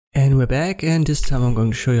And we're back, and this time I'm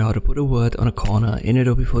going to show you how to put a word on a corner in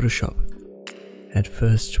Adobe Photoshop. At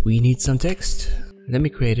first we need some text. Let me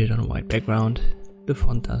create it on a white background. The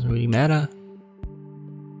font doesn't really matter.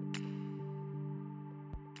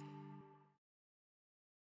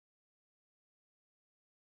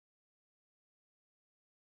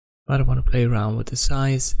 But I want to play around with the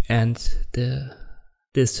size and the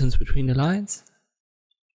distance between the lines.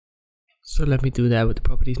 So let me do that with the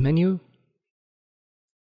properties menu.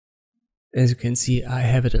 As you can see, I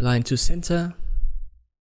have it aligned to center.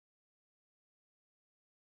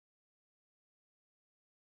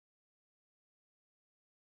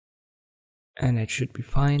 And it should be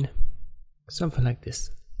fine. Something like this.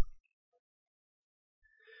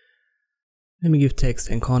 Let me give text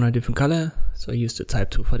and corner a different color. So I use the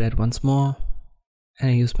type tool for that once more.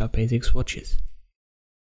 And I use my basic swatches.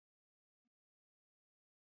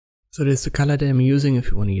 So this is the color that I'm using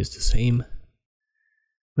if you want to use the same.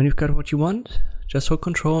 When you've got what you want, just hold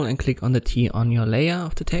Ctrl and click on the T on your layer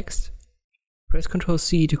of the text. Press Ctrl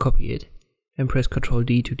C to copy it, then press Ctrl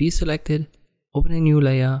D to deselect it, open a new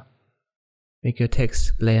layer, make your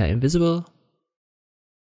text layer invisible.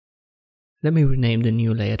 Let me rename the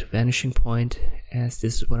new layer to Vanishing Point, as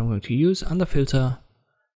this is what I'm going to use. Under Filter,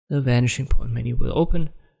 the Vanishing Point menu will open.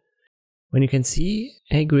 When you can see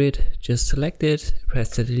a grid, just select it,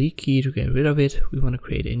 press the delete key to get rid of it. We want to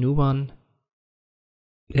create a new one.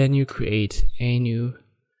 Then you create a new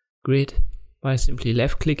grid by simply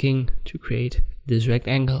left clicking to create this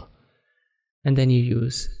rectangle. And then you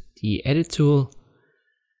use the edit tool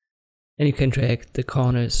and you can drag the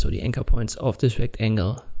corners, so the anchor points of this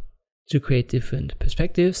rectangle, to create different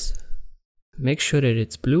perspectives. Make sure that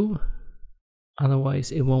it's blue,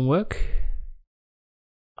 otherwise it won't work.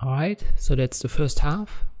 Alright, so that's the first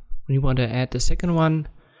half. When you want to add the second one,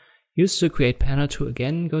 use the create panel tool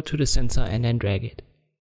again, go to the center and then drag it.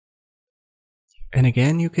 And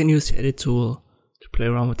again, you can use the edit tool to play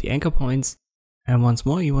around with the anchor points. And once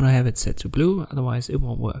more, you want to have it set to blue, otherwise it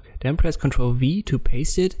won't work. Then press Ctrl V to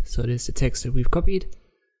paste it. So this is the text that we've copied.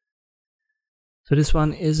 So this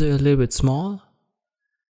one is a little bit small.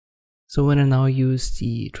 So when I now use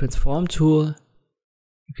the transform tool,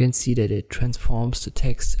 you can see that it transforms the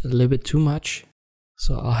text a little bit too much.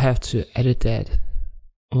 So I'll have to edit that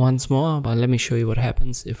once more, but let me show you what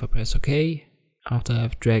happens if I press OK after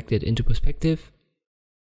I've dragged it into perspective.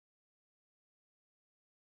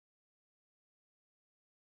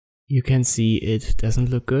 You can see it doesn't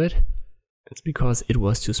look good. It's because it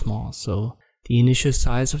was too small. So the initial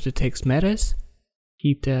size of the text matters.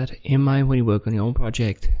 Keep that in mind when you work on your own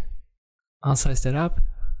project. I'll size that up.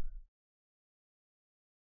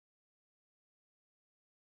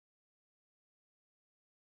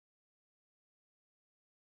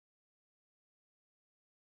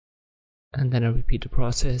 And then I repeat the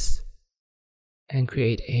process and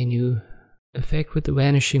create a new effect with the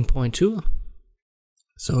Vanishing Point tool.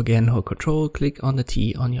 So again, hold Ctrl, click on the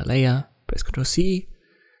T on your layer, press Ctrl C,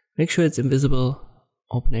 make sure it's invisible,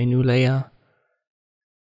 open a new layer,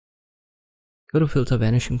 go to Filter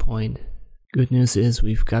Vanishing Point. Good news is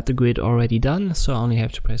we've got the grid already done, so I only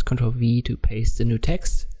have to press Ctrl V to paste the new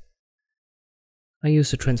text. I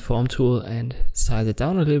use the Transform tool and size it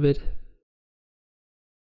down a little bit.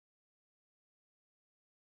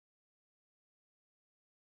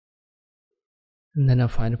 And then I'll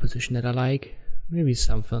find a position that I like. Maybe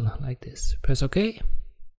something like this. Press OK.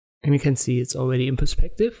 And you can see it's already in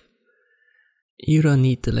perspective. You don't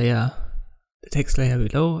need the layer, the text layer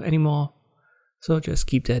below anymore. So just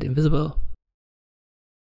keep that invisible.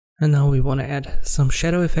 And now we want to add some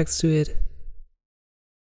shadow effects to it.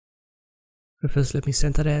 But first let me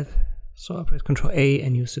center that. So I'll press Ctrl A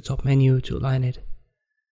and use the top menu to align it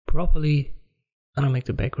properly. And I'll make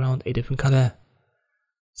the background a different color.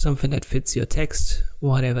 Something that fits your text,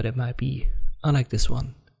 whatever that might be. I like this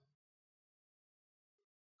one.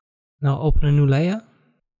 Now open a new layer,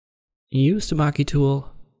 use the marquee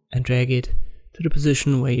tool and drag it to the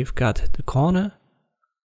position where you've got the corner.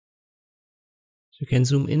 So you can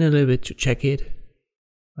zoom in a little bit to check it,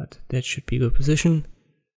 but that should be a good position.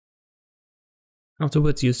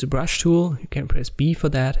 Afterwards use the brush tool, you can press B for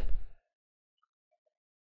that.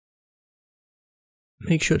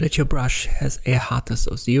 Make sure that your brush has a hardness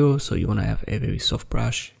of 0, so you want to have a very soft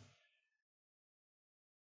brush.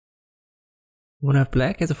 You want to have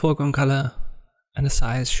black as a foreground color, and the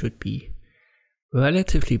size should be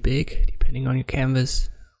relatively big, depending on your canvas.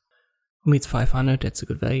 For me it's 500, that's a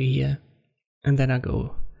good value here. And then I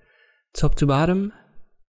go top to bottom,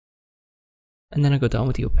 and then I go down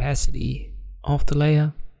with the opacity of the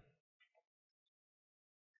layer.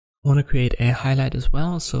 I want to create a highlight as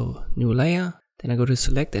well, so new layer, Then I go to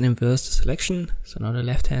select and inverse the selection. So now the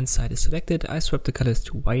left hand side is selected. I swap the colors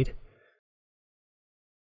to white.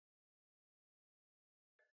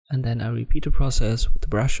 And then I repeat the process with the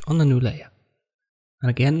brush on the new layer. And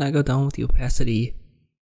again, I go down with the opacity.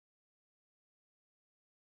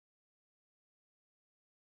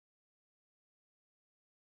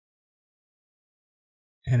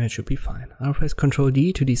 And it should be fine. I'll press Ctrl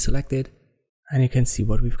D to deselect it. And you can see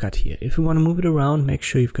what we've got here. If you want to move it around, make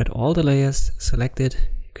sure you've got all the layers selected.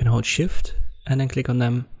 You can hold Shift and then click on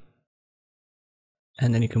them.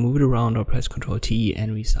 And then you can move it around or press Ctrl T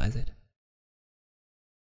and resize it.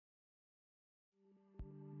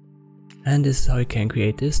 And this is how you can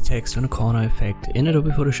create this text on a corner effect in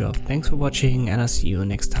Adobe Photoshop. Thanks for watching, and I'll see you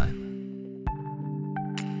next time.